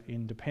here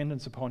in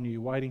dependence upon you,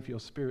 waiting for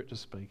your Spirit to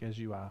speak as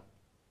you are,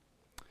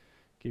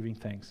 giving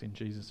thanks in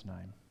Jesus'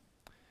 name.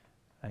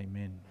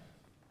 Amen.